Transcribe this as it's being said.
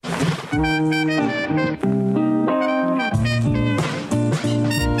Hi,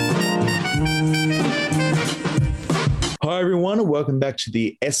 everyone, and welcome back to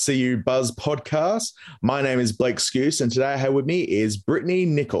the SCU Buzz podcast. My name is Blake Skuse, and today I have with me is Brittany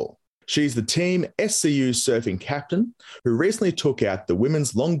Nicol. She's the team SCU surfing captain who recently took out the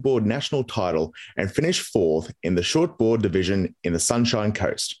women's longboard national title and finished fourth in the shortboard division in the Sunshine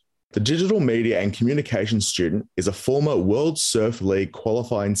Coast. The digital media and communications student is a former World Surf League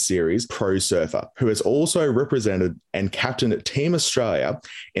qualifying series pro surfer who has also represented and captained Team Australia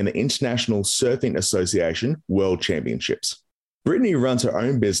in the International Surfing Association World Championships. Brittany runs her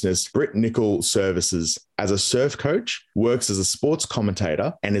own business, Brit Nicol Services, as a surf coach, works as a sports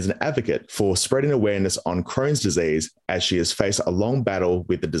commentator, and is an advocate for spreading awareness on Crohn's disease as she has faced a long battle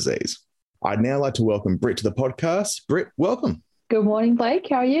with the disease. I'd now like to welcome Brit to the podcast. Brit, welcome. Good morning, Blake.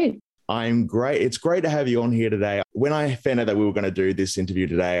 How are you? I'm great. It's great to have you on here today. When I found out that we were going to do this interview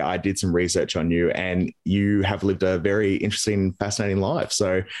today, I did some research on you, and you have lived a very interesting, fascinating life.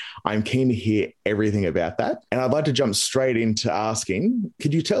 So I'm keen to hear everything about that. And I'd like to jump straight into asking,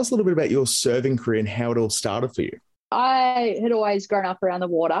 could you tell us a little bit about your surfing career and how it all started for you? I had always grown up around the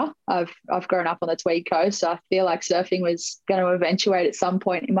water. I've grown up on the Tweed Coast, so I feel like surfing was going to eventuate at some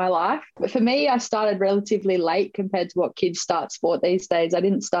point in my life. But for me, I started relatively late compared to what kids start sport these days. I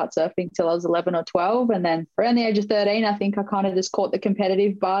didn't start surfing till I was 11 or 12. And then around the age of 13, I think I kind of just caught the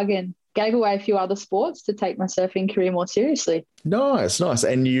competitive bug and gave away a few other sports to take my surfing career more seriously. Nice.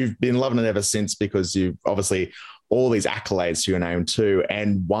 And you've been loving it ever since because you've obviously all these accolades to your name too.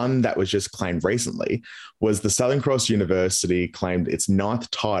 And one that was just claimed recently was the Southern Cross University claimed its 9th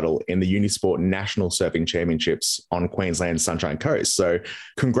title in the Unisport National Surfing Championships on Queensland's Sunshine Coast. So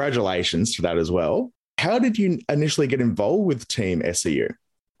congratulations to that as well. How did you initially get involved with Team SCU?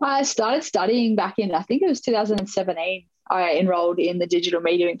 I started studying back in, I think it was 2017. I enrolled in the digital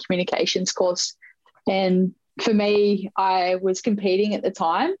media and communications course. And for me, I was competing at the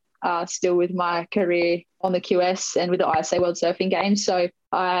time, still with my career on the QS and with the ISA World Surfing Games. So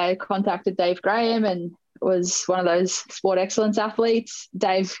I contacted Dave Graham and was one of those sport excellence athletes.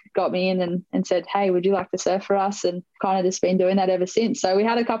 Dave got me in and said, hey, would you like to surf for us? And kind of just been doing that ever since. So we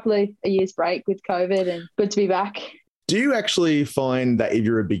had a couple of a years break with COVID and good to be back. Do you actually find that if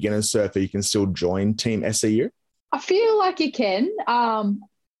you're a beginner surfer, you can still join Team SCU? I feel like you can.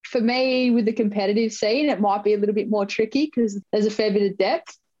 For me, with the competitive scene, it might be a little bit more tricky because there's a fair bit of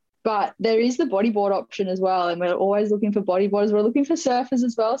depth. But there is the bodyboard option as well. And we're always looking for bodyboarders. We're looking for surfers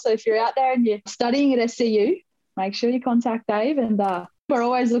as well. So if you're out there and you're studying at SCU, make sure you contact Dave. And we're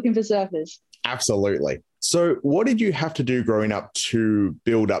always looking for surfers. Absolutely. So what did you have to do growing up to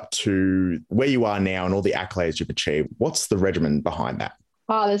build up to where you are now and all the accolades you've achieved? What's the regimen behind that?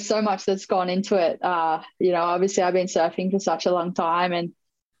 Oh, there's so much that's gone into it. Obviously I've been surfing for such a long time.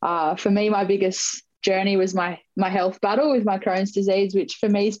 And for me, my biggest journey was my health battle with my Crohn's disease, which for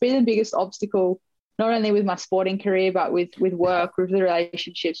me has been the biggest obstacle, not only with my sporting career, but with work, with the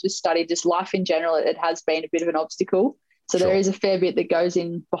relationships, with study, just life in general. It has been a bit of an obstacle. So There is a fair bit that goes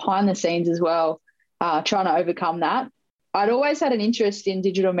in behind the scenes as well, trying to overcome that. I'd always had an interest in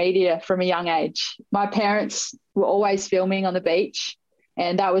digital media from a young age. My parents were always filming on the beach.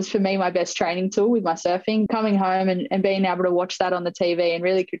 And that was, for me, my best training tool with my surfing, coming home and being able to watch that on the TV and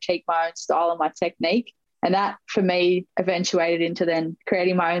really critique my own style and my technique. And that, for me, eventuated into then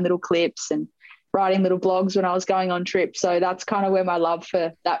creating my own little clips and writing little blogs when I was going on trips. So that's kind of where my love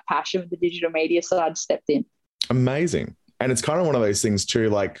for that passion with the digital media side stepped in. Amazing. And it's kind of one of those things too,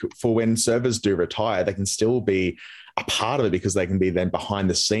 like for when surfers do retire, they can still be a part of it because they can be then behind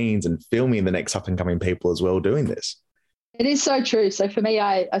the scenes and filming the next up and coming people as well doing this. It is so true. So for me,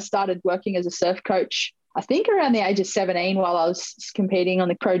 I started working as a surf coach, I think around the age of 17 while I was competing on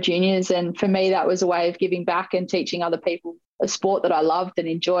the Pro Juniors. And for me, that was a way of giving back and teaching other people a sport that I loved and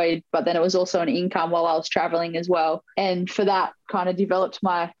enjoyed. But then it was also an income while I was traveling as well. And for that kind of developed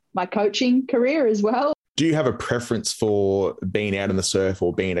my coaching career as well. Do you have a preference for being out in the surf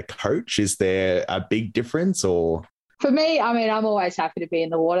or being a coach? Is there a big difference or? For me, I mean, I'm always happy to be in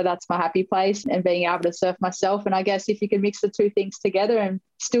the water. That's my happy place and being able to surf myself. And I guess if you can mix the two things together and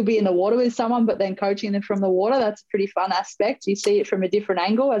still be in the water with someone, but then coaching them from the water, that's a pretty fun aspect. You see it from a different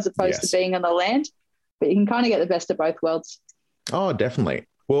angle as opposed to being on the land, but you can kind of get the best of both worlds. Oh, definitely.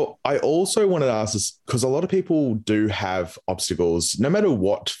 Well, I also wanted to ask this because a lot of people do have obstacles, no matter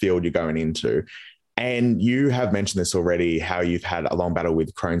what field you're going into. And you have mentioned this already, how you've had a long battle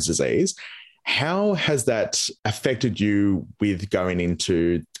with Crohn's disease. How has that affected you with going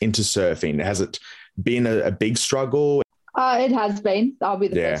into surfing? Has it been a big struggle? It has been. I'll be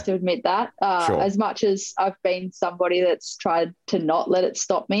the first to admit that. As much as I've been somebody that's tried to not let it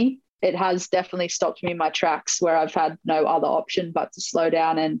stop me, it has definitely stopped me in my tracks where I've had no other option but to slow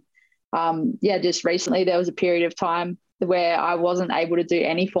down. And just recently there was a period of time where I wasn't able to do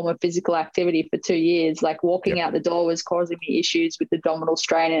any form of physical activity for 2 years. Like walking out the door was causing me issues with abdominal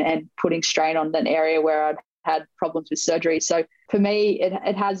strain and putting strain on an area where I'd had problems with surgery. So for me,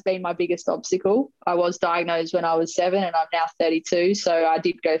 it has been my biggest obstacle. I was diagnosed when I was 7 and I'm now 32. So I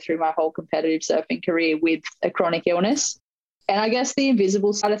did go through my whole competitive surfing career with a chronic illness. And I guess the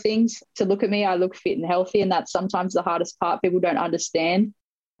invisible side of things, to look at me, I look fit and healthy. And that's sometimes the hardest part people don't understand.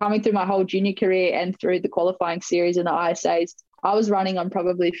 Coming through my whole junior career and through the qualifying series and the ISAs, I was running on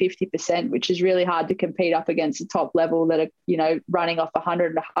probably 50%, which is really hard to compete up against the top level that are, running off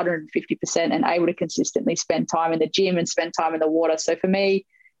 100 and 150% and able to consistently spend time in the gym and spend time in the water. So for me,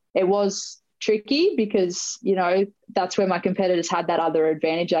 it was tricky because, that's where my competitors had that other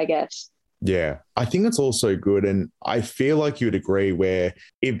advantage, I guess. Yeah, I think it's also good. And I feel like you would agree where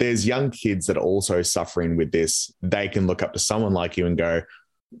if there's young kids that are also suffering with this, they can look up to someone like you and go,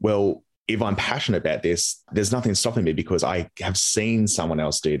 well, if I'm passionate about this, there's nothing stopping me because I have seen someone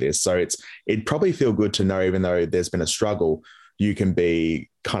else do this. So it'd probably feel good to know, even though there's been a struggle, you can be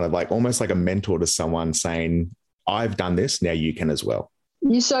kind of like almost like a mentor to someone saying, I've done this, now you can as well.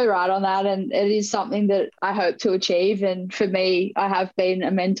 You're so right on that. And it is something that I hope to achieve. And for me, I have been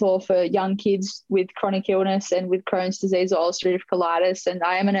a mentor for young kids with chronic illness and with Crohn's disease or ulcerative colitis. And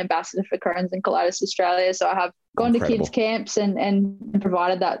I am an ambassador for Crohn's and Colitis Australia. So I have gone to kids camps and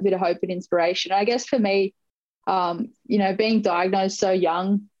provided that bit of hope and inspiration. I guess for me, being diagnosed so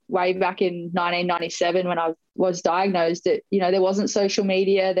young, way back in 1997 when I was diagnosed, that, there wasn't social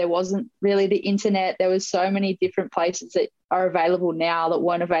media, there wasn't really the internet. There was so many different places that are available now that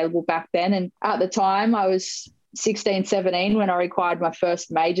weren't available back then. And at the time I was 16, 17 when I required my first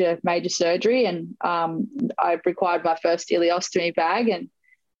major surgery, and I required my first ileostomy bag.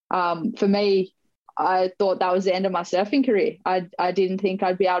 And for me, I thought that was the end of my surfing career. I didn't think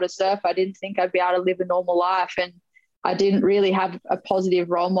I'd be able to surf. I didn't think I'd be able to live a normal life. And I didn't really have a positive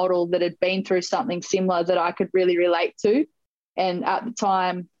role model that had been through something similar that I could really relate to. And at the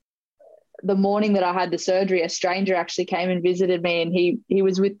time, the morning that I had the surgery, a stranger actually came and visited me, and he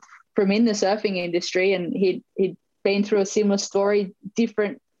was from in the surfing industry, and he'd been through a similar story,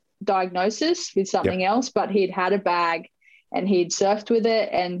 different diagnosis with something else, but he'd had a bag and he'd surfed with it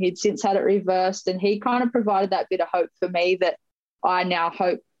and he'd since had it reversed. And he kind of provided that bit of hope for me that I now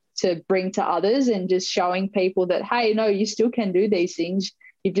hope to bring to others, and just showing people that, hey, no, you still can do these things.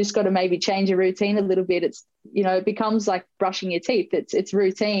 You've just got to maybe change your routine a little bit. It's, it becomes like brushing your teeth. It's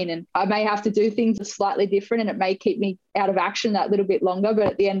routine, and I may have to do things slightly different and it may keep me out of action that little bit longer. But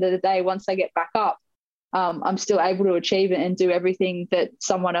at the end of the day, once I get back up, I'm still able to achieve it and do everything that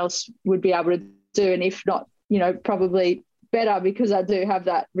someone else would be able to do. And if not, probably better, because I do have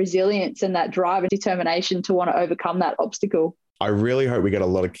that resilience and that drive and determination to want to overcome that obstacle. I really hope we get a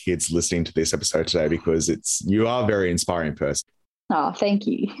lot of kids listening to this episode today, because you are a very inspiring person. Oh, thank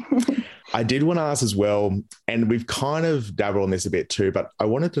you. I did want to ask as well, and we've kind of dabbled on this a bit too, but I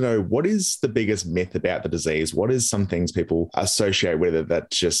wanted to know, what is the biggest myth about the disease? What is some things people associate with it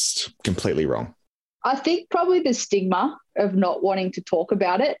that's just completely wrong? I think probably the stigma of not wanting to talk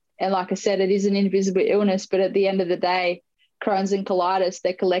about it. And like I said, it is an invisible illness, but at the end of the day, Crohn's and colitis,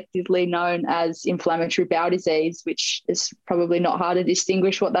 they're collectively known as inflammatory bowel disease, which is probably not hard to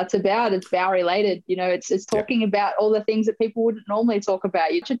distinguish what that's about. It's bowel related. It's talking about all the things that people wouldn't normally talk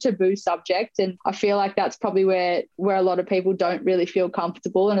about. It's a taboo subject. And I feel like that's probably where a lot of people don't really feel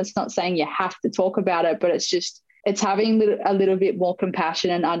comfortable. And it's not saying you have to talk about it, but it's having a little bit more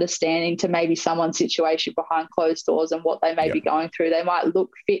compassion and understanding to maybe someone's situation behind closed doors and what they may be going through. They might look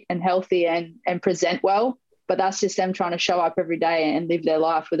fit and healthy and present well, but that's just them trying to show up every day and live their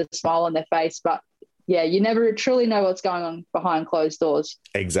life with a smile on their face. But yeah, you never truly know what's going on behind closed doors.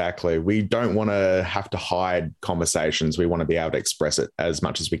 Exactly. We don't want to have to hide conversations. We want to be able to express it as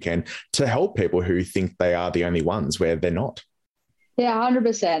much as we can to help people who think they are the only ones where they're not. Yeah,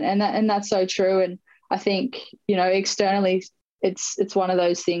 100%. And that's so true. And I think, externally, it's one of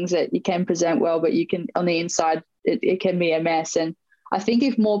those things that you can present well, but you can, on the inside, it can be a mess. And I think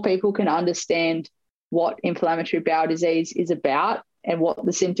if more people can understand what inflammatory bowel disease is about and what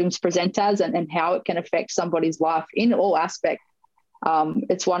the symptoms present as and how it can affect somebody's life in all aspects,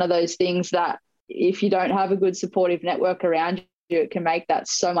 it's one of those things that if you don't have a good supportive network around you, it can make that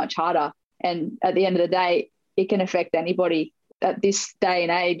so much harder. And at the end of the day, it can affect anybody. At this day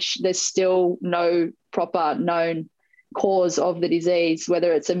and age, there's still no proper known cause of the disease,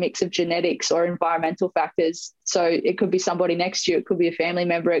 whether it's a mix of genetics or environmental factors. So it could be somebody next to you, it could be a family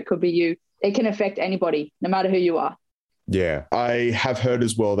member, it could be you. It can affect anybody, no matter who you are. Yeah. I have heard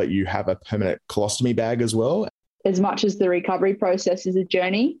as well that you have a permanent colostomy bag as well. As much as the recovery process is a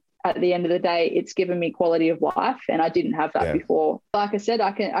journey, at the end of the day, it's given me quality of life, and I didn't have that before. Like I said,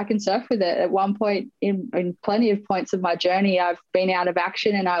 I can surf with it. At one point in plenty of points of my journey, I've been out of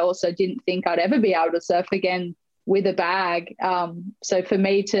action, and I also didn't think I'd ever be able to surf again with a bag. So for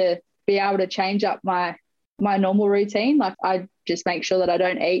me to be able to change up my normal routine, like I just make sure that I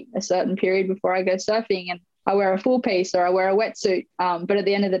don't eat a certain period before I go surfing, and I wear a full piece or I wear a wetsuit. But at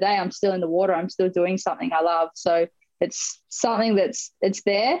the end of the day, I'm still in the water. I'm still doing something I love. So it's something it's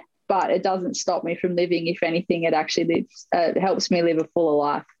there, but it doesn't stop me from living. If anything, it actually helps me live a fuller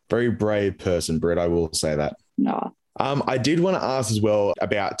life. Very brave person, Britt. I will say that. No. I did want to ask as well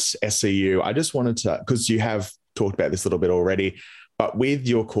about SCU. I just wanted to, because you have talked about this a little bit already, but with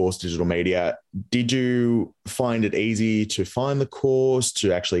your course, digital media, did you find it easy to find the course,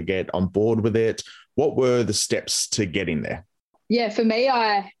 to actually get on board with it? What were the steps to get in there? Yeah, for me,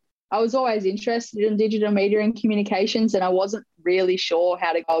 I was always interested in digital media and communications, and I wasn't really sure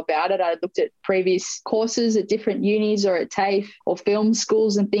how to go about it. I looked at previous courses at different unis or at TAFE or film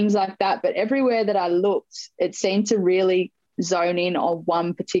schools and things like that. But everywhere that I looked, it seemed to really zone in on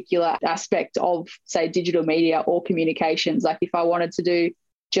one particular aspect of, say, digital media or communications. Like if I wanted to do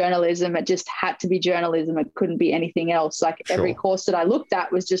journalism, it just had to be journalism. It couldn't be anything else. Like every course that I looked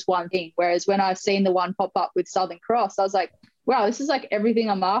at was just one thing. Whereas when I've seen the one pop up with Southern Cross, I was like, wow, this is like everything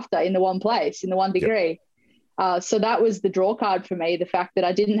I'm after in the one place, in the one degree. Yep. So that was the draw card for me, the fact that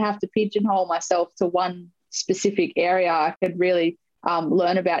I didn't have to pigeonhole myself to one specific area. I could really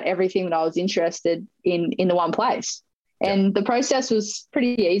learn about everything that I was interested in the one place. Yep. And the process was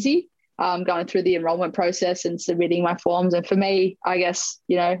pretty easy, going through the enrollment process and submitting my forms. And for me, I guess,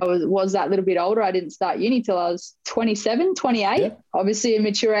 I was that little bit older. I didn't start uni till I was 27, 28, obviously a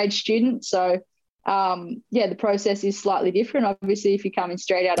mature age student. So the process is slightly different, obviously, if you're coming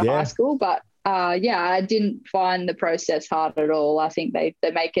straight out of high school. But I didn't find the process hard at all. I think they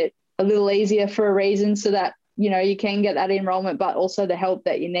make it a little easier for a reason, so that you can get that enrollment, but also the help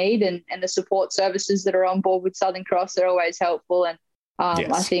that you need, and the support services that are on board with Southern Cross are always helpful. And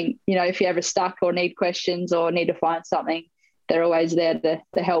I think if you're ever stuck or need questions or need to find something, they're always there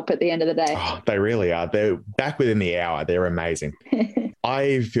to help at the end of the day. Oh, they really are. They're back within the hour. They're amazing.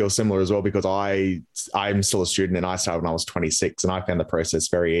 I feel similar as well, because I'm still a student, and I started when I was 26, and I found the process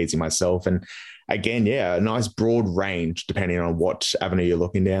very easy myself. And again, a nice broad range depending on what avenue you're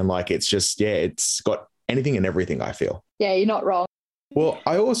looking down. Like it's just, it's got anything and everything, I feel. Yeah, you're not wrong. Well,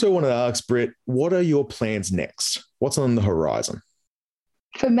 I also want to ask, Britt, what are your plans next? What's on the horizon?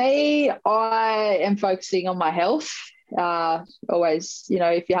 For me, I am focusing on my health. Always,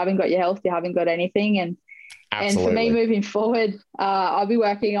 if you haven't got your health, you haven't got anything. And Absolutely. And for me, moving forward, I'll be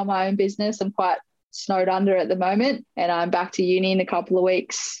working on my own business. I'm quite snowed under at the moment, and I'm back to uni in a couple of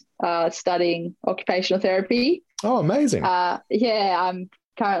weeks, studying occupational therapy. Oh, amazing. I'm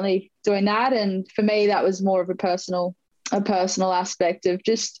currently doing that. And for me, that was more of a personal aspect of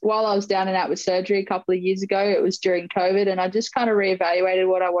just while I was down and out with surgery a couple of years ago. It was during COVID, and I just kind of reevaluated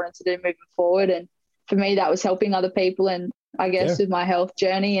what I wanted to do moving forward. And for me, that was helping other people, and I guess with my health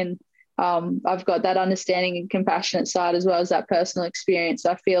journey. And I've got that understanding and compassionate side as well as that personal experience.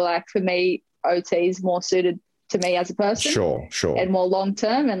 I feel like for me, OT is more suited to me as a person. Sure. And more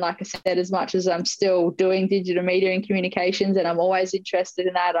long-term. And like I said, as much as I'm still doing digital media and communications, and I'm always interested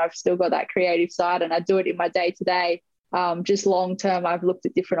in that, I've still got that creative side, and I do it in my day-to-day. Just long-term, I've looked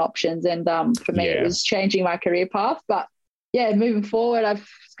at different options, and for me, it was changing my career path. But moving forward, I've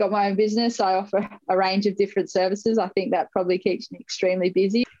got my own business. I offer a range of different services. I think that probably keeps me extremely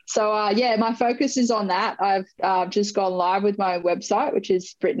busy. So, my focus is on that. I've just gone live with my website, which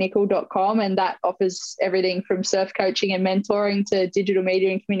is brittnicol.com, and that offers everything from surf coaching and mentoring to digital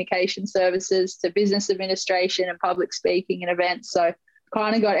media and communication services to business administration and public speaking and events. So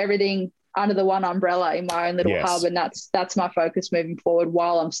kind of got everything under the one umbrella in my own little hub, and that's my focus moving forward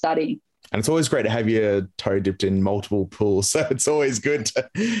while I'm studying. And it's always great to have your toe dipped in multiple pools. So it's always good to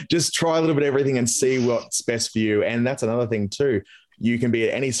just try a little bit of everything and see what's best for you. And that's another thing too. You can be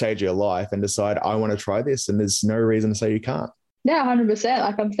at any stage of your life and decide, I want to try this. And there's no reason to say you can't. Yeah, 100%.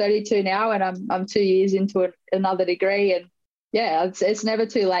 Like I'm 32 now, and I'm 2 years into another degree. And it's never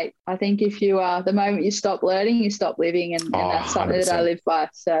too late. I think if you the moment you stop learning, you stop living. And that's something 100%. That I live by.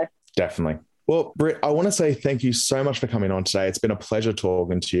 So definitely. Well, Britt, I want to say thank you so much for coming on today. It's been a pleasure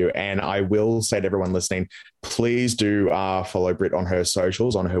talking to you. And I will say to everyone listening, please do follow Britt on her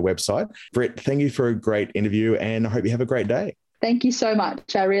socials, on her website. Britt, thank you for a great interview, and I hope you have a great day. Thank you so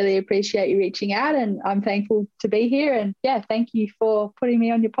much. I really appreciate you reaching out, and I'm thankful to be here. And thank you for putting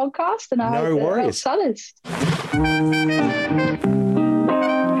me on your podcast. And I hope it helps others.